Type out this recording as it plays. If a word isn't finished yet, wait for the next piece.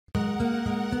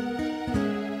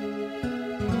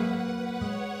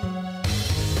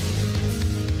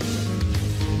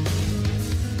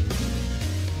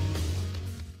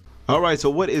Alright, so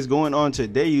what is going on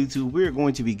today, YouTube? We're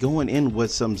going to be going in with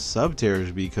some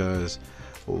Subterrors because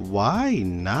why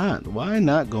not? Why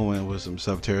not go in with some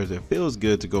Subterrors? It feels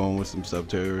good to go in with some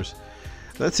Subterrors.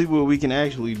 Let's see what we can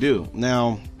actually do.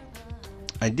 Now,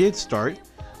 I did start,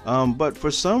 but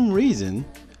for some reason,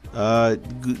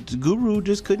 Guru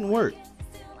just couldn't work.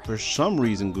 For some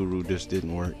reason, Guru just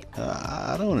didn't work.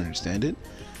 I don't understand it.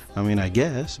 I mean, I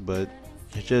guess, but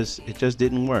it just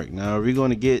didn't work. Now, are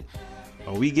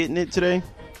we getting it today?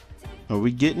 Are we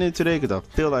getting it today? Because I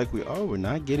feel like we're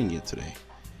not getting it today.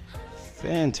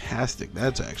 Fantastic.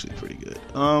 That's actually pretty good.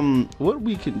 What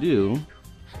we can do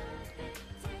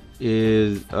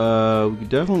is we can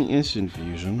definitely instant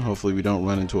fusion. Hopefully we don't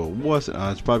run into a what's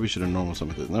I probably should have normal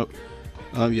summoned this. Nope.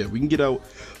 Yeah, we can get out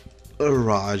a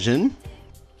Rajan.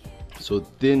 So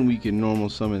then we can normal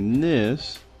summon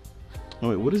this. Oh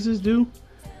wait, what does this do?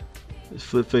 It's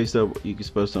flip face up. You can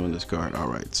special summon this card. All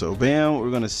right, so bam,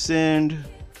 we're gonna send.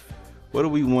 What do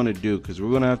we want to do? Because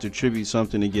we're gonna have to tribute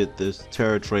something to get this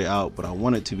Terror tray out, but I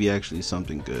want it to be actually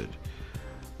something good.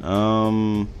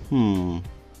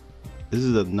 This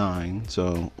is a 9,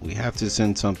 so we have to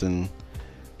send something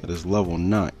that is level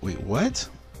 9. Wait, what?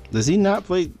 Does he not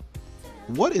play?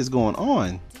 What is going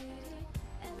on?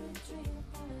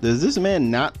 Does this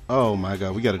man not? Oh my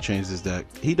god, we got to change this deck.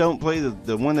 He don't play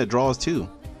the one that draws 2.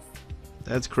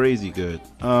 That's crazy good.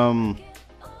 So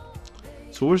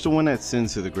where's the one that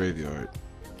sends to the graveyard?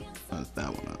 That's that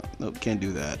one. Nope, can't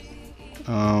do that.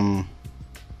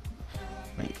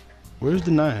 Wait, where's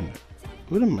the 9?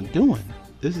 What am I doing?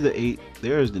 This is the 8.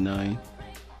 There's the 9.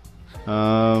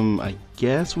 I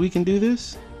guess we can do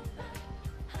this.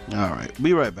 All right,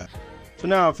 be right back. So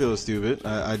now I feel stupid.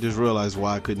 I just realized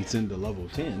why I couldn't send the level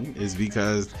 10 is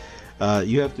because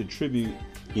you have to tribute.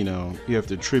 You know, you have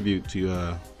to tribute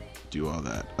to do all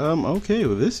that. Okay,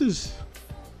 well this is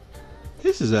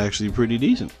actually pretty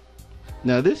decent.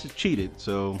 Now this is cheated,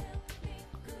 so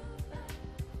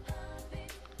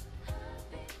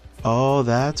oh,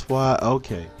 that's why.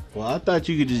 Okay, well I thought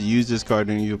you could just use this card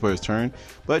during your opponent's turn,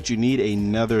 but you need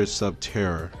another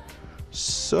Subterror.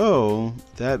 So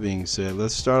that being said,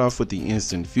 let's start off with the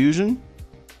instant fusion.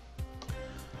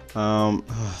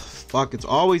 Fuck, it's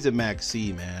always a max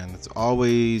C, man. It's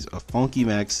always a funky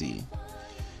max C.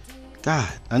 God,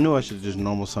 I knew I should just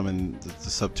normal summon the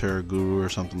Subterror Guru or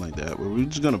something like that. We're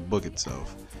just gonna book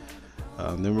itself.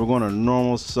 Then we're gonna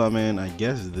normal summon, I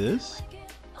guess this.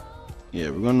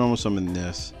 Yeah, we're gonna normal summon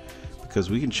this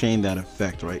because we can chain that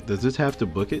effect, right? Does this have to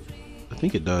book it? I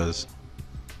think it does.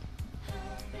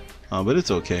 But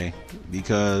it's okay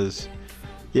because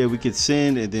yeah, we could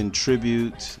send and then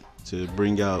tribute to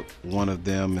bring out one of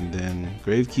them, and then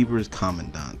Gravekeeper's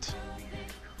Commandant.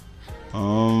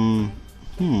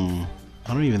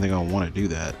 I don't even think I want to do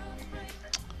that.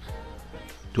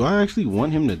 Do I actually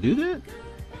want him to do that?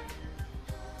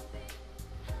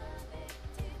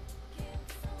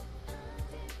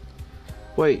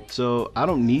 Wait, so I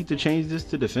don't need to change this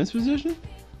to defense position?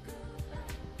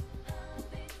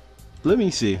 Let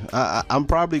me see. I'm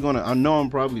probably gonna, I know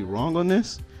I'm probably wrong on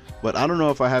this, but I don't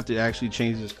know if I have to actually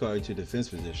change this card to defense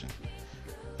position.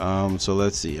 So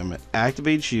let's see. I'm gonna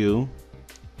activate you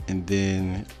and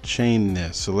then chain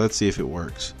this. So let's see if it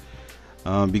works.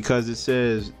 Because it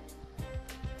says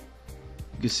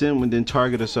you can send when then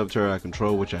target a Subterror I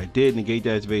control, which I did. Negate the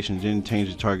activation, then change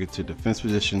the target to defense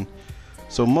position.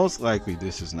 So most likely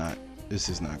this is not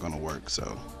gonna work.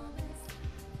 So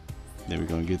then we're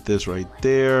gonna get this right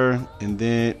there, and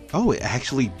then oh, it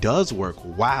actually does work.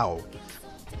 Wow,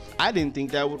 I didn't think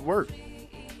that would work.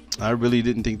 I really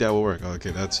didn't think that would work.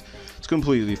 Okay, it's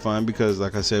completely fine because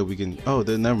like I said, we can, oh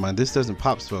then never mind, this doesn't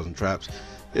pop spells and traps,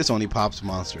 this only pops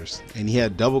monsters, and he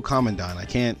had double Commandant. I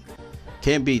can't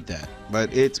beat that,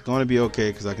 but it's gonna be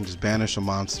okay because I can just banish a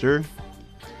monster,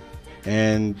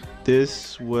 and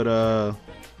this would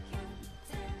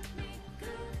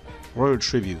Royal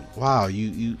Tribute. Wow,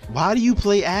 you why do you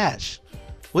play Ash?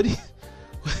 What do you,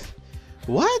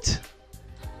 what?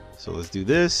 So let's do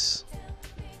this.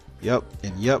 Yep,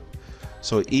 and yep.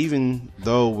 So even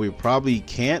though we probably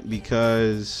can't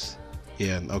because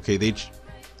yeah, okay,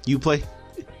 you play,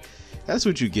 that's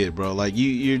what you get, bro. Like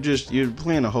you're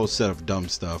playing a whole set of dumb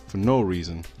stuff for no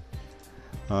reason.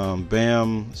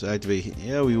 Bam, so activate.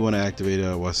 Yeah, we want to activate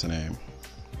what's the name?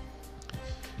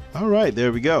 All right,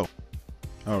 there we go.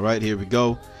 All right, here we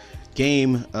go.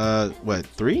 Game what,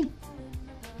 3?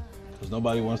 Because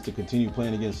nobody wants to continue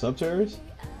playing against Subterrors.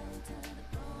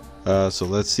 So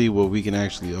let's see what we can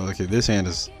actually, oh, okay, this hand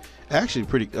is actually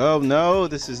pretty, oh no,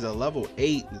 this is a level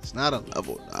 8. It's not a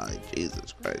level 9.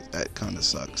 Jesus Christ, that kind of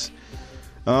sucks.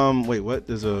 Wait, what?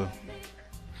 There's a,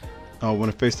 when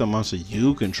a face-up monster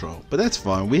you control. But that's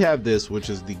fine. We have this, which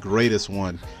is the greatest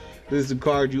one. This is the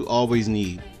card you always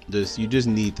need. You just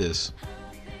need this,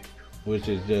 which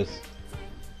is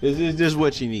just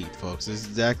what you need, folks. This is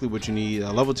exactly what you need.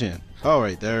 Level 10. All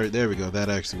right, there we go. That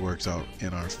actually works out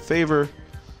in our favor.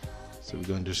 So we're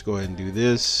going to just go ahead and do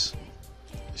this.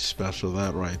 Special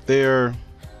that right there.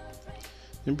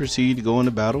 Then proceed to go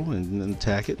into battle and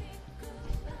attack it.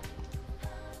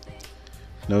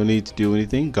 No need to do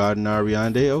anything. Garden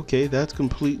Ariande. Okay, that's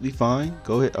completely fine.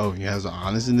 Go ahead. Oh, he has an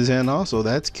Honest in his hand also.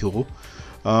 That's cool.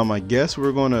 I guess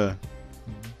we're gonna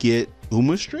get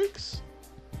Umastrix.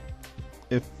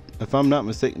 If I'm not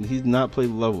mistaken, he's not played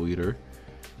Level Eater.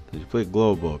 He played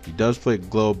Globo. He does play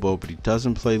Globo, but he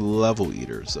doesn't play Level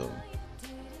Eater. So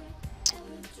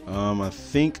I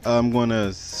think I'm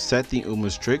gonna set the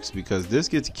Umastrix because this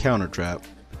gets Counter Trap.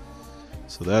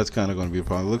 So that's kind of going to be a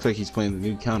problem. It looks like he's playing the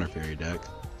new Counter Fairy deck.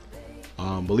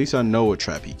 But at least I know what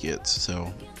trap he gets.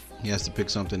 So he has to pick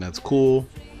something that's cool.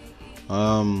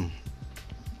 Even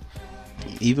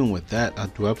with that,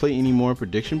 do I play any more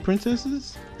Prediction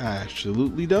Princesses? I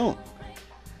absolutely don't.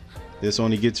 This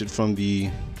only gets it from the...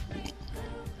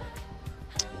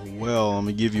 Well, I'm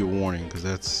going to give you a warning because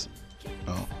that's...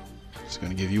 Oh, it's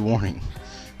going to give you a warning.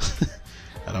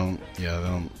 I don't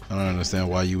understand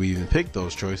why you even picked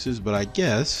those choices, but I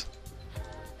guess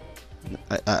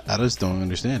I just don't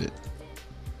understand it.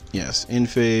 Yes, in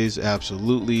phase,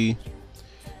 absolutely.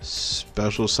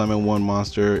 Special summon one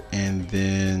monster, and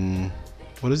then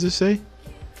what does this say?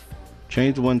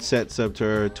 Change one set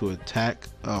Subterrror to attack.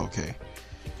 Oh, okay.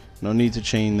 No need to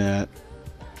chain that.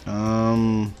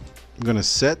 I'm gonna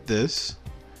set this,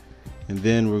 and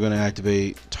then we're gonna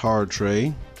activate Tar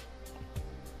Tray.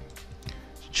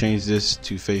 Change this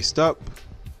to faced up.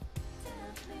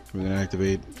 We're going to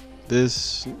activate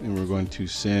this, and we're going to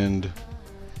send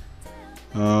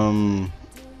I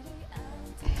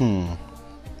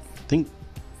think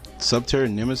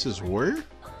Subterrror Nemesis Warrior,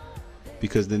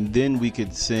 because then we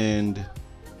could send,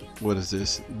 what is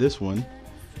this one?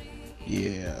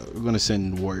 Yeah, we're going to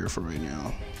send Warrior for right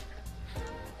now.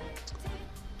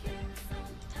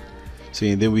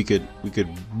 See, and then we could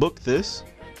book this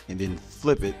and then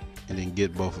flip it and then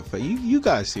get both of it. You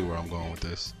guys see where I'm going with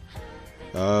this.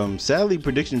 Sadly,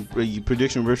 prediction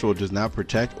ritual does not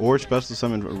protect or special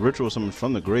summon ritual summon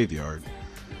from the graveyard,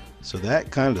 so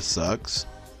that kind of sucks.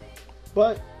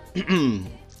 But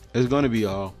it's going to be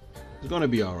all right. It's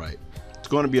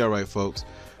going to be all right, folks.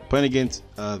 Playing against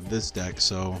this deck,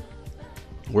 so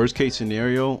worst case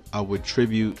scenario, I would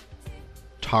tribute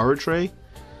Tower Tray,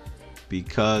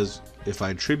 because if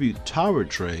I tribute Tower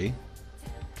Tray,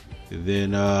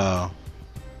 then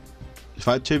if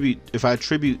I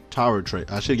tribute Tower Tray,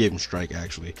 I should have gave him Strike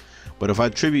actually, but if I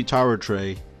tribute Tower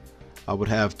Tray, I would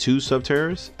have 2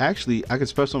 Subterrors. Actually, I could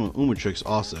special summon Umatrix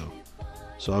also,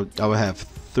 so I would have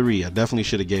 3. I definitely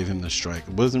should have gave him the Strike.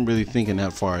 I wasn't really thinking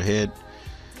that far ahead.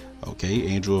 Okay,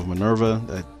 Angel of Minerva,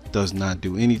 that does not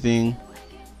do anything.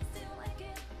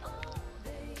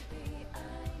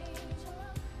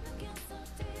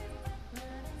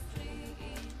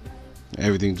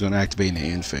 Everything's going to activate in the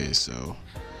end phase. So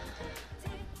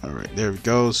all right, there we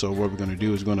go. So what we're going to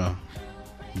do is going to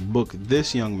book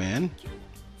this young man.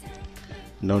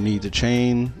 No need to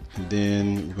chain. And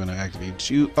then we're going to activate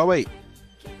you. Oh wait,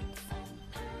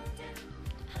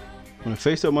 when a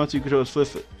face up monster you control is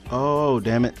flip. Oh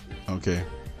damn it. Okay,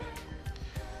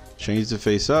 change the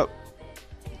face up.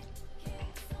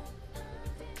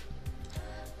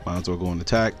 Might as well go and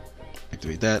attack.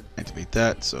 Activate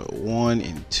that. So 1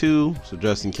 and 2. So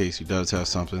just in case he does have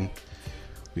something,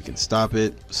 we can stop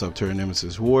it. Subterror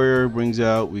Nemesis Warrior brings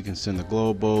out. We can send the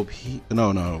Glow Bulb.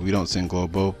 No, we don't send Glow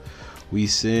Bulb. We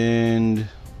send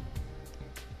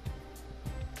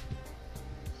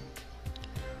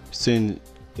the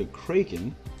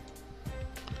Kraken.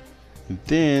 And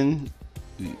then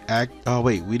we act. Oh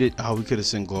wait, we did. Oh, we could have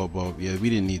sent Glow Bulb. Yeah,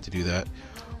 we didn't need to do that.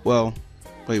 Well,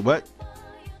 wait, what?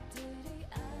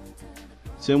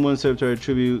 Send 1 Subterror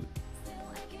tribute,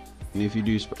 and if you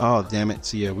do, oh damn it!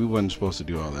 So yeah, we wasn't supposed to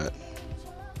do all that.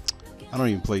 I don't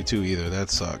even play 2 either.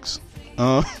 That sucks.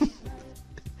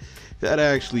 That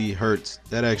actually hurts.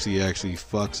 That actually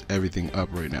fucks everything up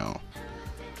right now.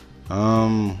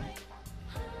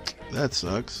 That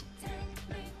sucks.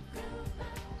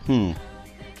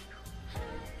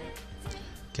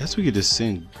 Guess we could just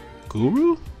send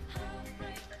Guru.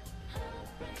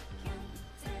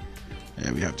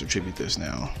 Yeah, we have to tribute this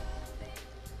now.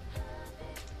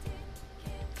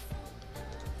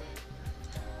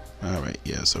 All right,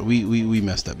 yeah. So we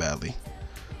messed up badly.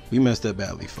 We messed up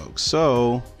badly, folks.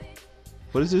 So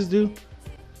what does this do?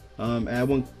 Add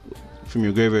 1 from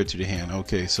your graveyard to the hand.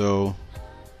 Okay, so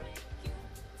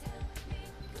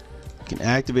you can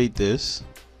activate this,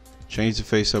 change the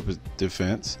face up his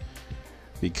defense,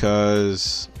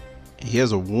 because he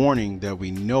has a warning that we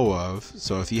know of.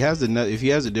 So if he has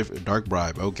a different dark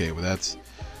bribe, okay, well that's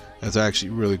actually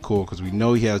really cool, because we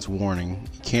know he has warning.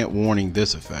 He can't warning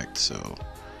this effect. So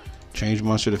change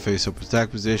monster to face up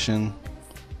attack position,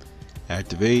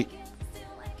 activate.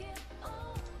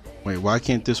 Wait, why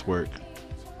can't this work?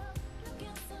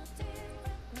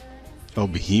 Oh,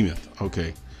 behemoth.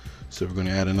 Okay, so we're going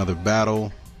to add another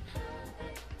battle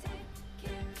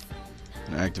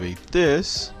and activate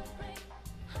this.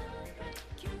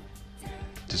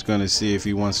 Just going to see if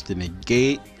he wants to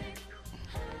negate.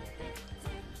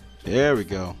 There we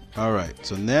go. All right,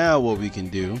 so now what we can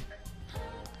do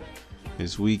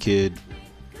is we could,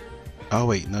 oh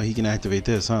wait, no, he can activate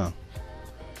this, huh?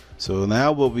 So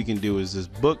now what we can do is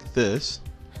just book this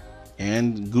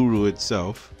and Guru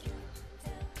itself.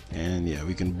 And yeah,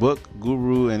 we can book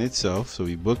Guru and itself. So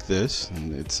we book this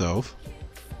and itself.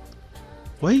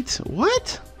 Wait,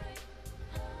 what?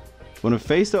 When a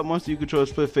face up monster you control is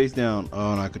split face down.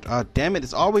 Oh, no, oh damn it,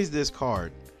 it's always this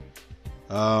card.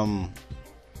 Oh,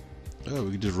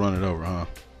 we can just run it over, huh?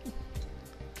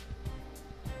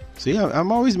 See,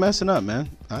 I'm always messing up, man.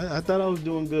 I thought I was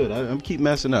doing good. I'm keep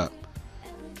messing up.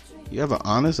 You have an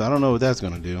honest? I don't know what that's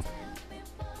gonna do.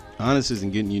 Honest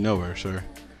isn't getting you nowhere, sir.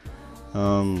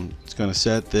 It's gonna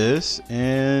set this,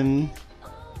 and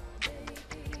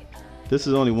this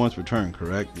is only once per turn,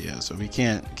 correct? Yeah, so we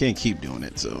can't keep doing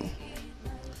it. So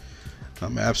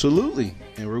absolutely,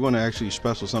 and we're going to actually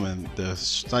special summon the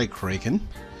Strike Kraken,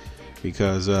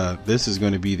 because this is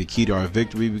going to be the key to our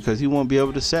victory, because he won't be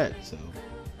able to set. So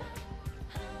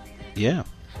yeah,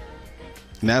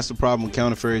 and that's the problem with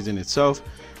counter fairies in itself.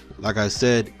 Like I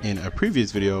said in a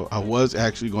previous video, I was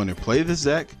actually going to play this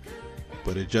deck,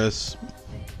 but it just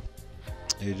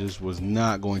was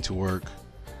not going to work.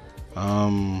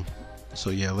 So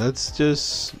yeah, let's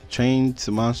just change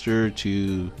the monster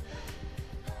to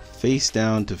face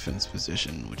down defense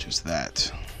position, which is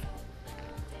that.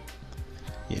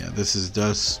 Yeah, this is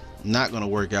just not going to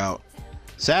work out.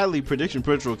 Sadly, Prediction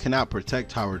Patrol cannot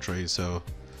protect Tower Trade, so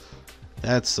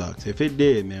that sucked. If it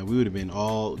did, man, we would have been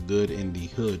all good in the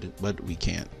hood, but we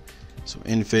can't. So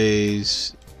in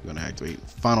phase, we're going to activate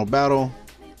Final Battle,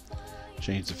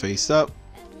 change the face up,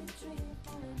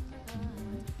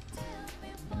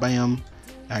 bam,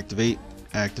 activate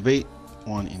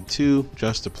 1 and 2,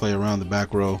 just to play around the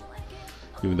back row,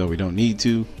 even though we don't need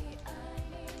to.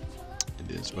 And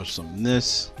then special summon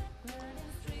this,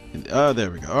 and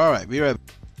there we go. All right, be right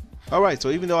back. All right, so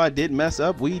even though I did mess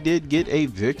up, we did get a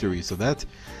victory, so that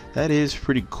is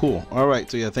pretty cool. All right,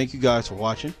 so yeah, thank you guys for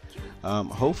watching.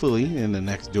 Hopefully in the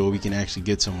next duel we can actually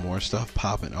get some more stuff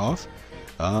popping off.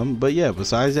 But yeah,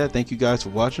 besides that, thank you guys for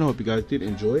watching. Hope you guys did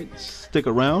enjoy it. Stick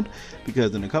around,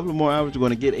 because in a couple of more hours we're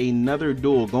going to get another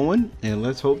duel going, and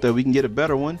let's hope that we can get a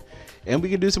better one, and we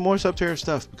can do some more Subterrror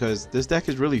stuff, because this deck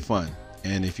is really fun.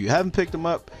 And if you haven't picked them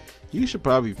up, you should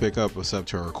probably pick up a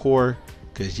Subterrror core,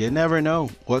 because you never know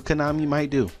what Konami might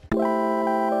do.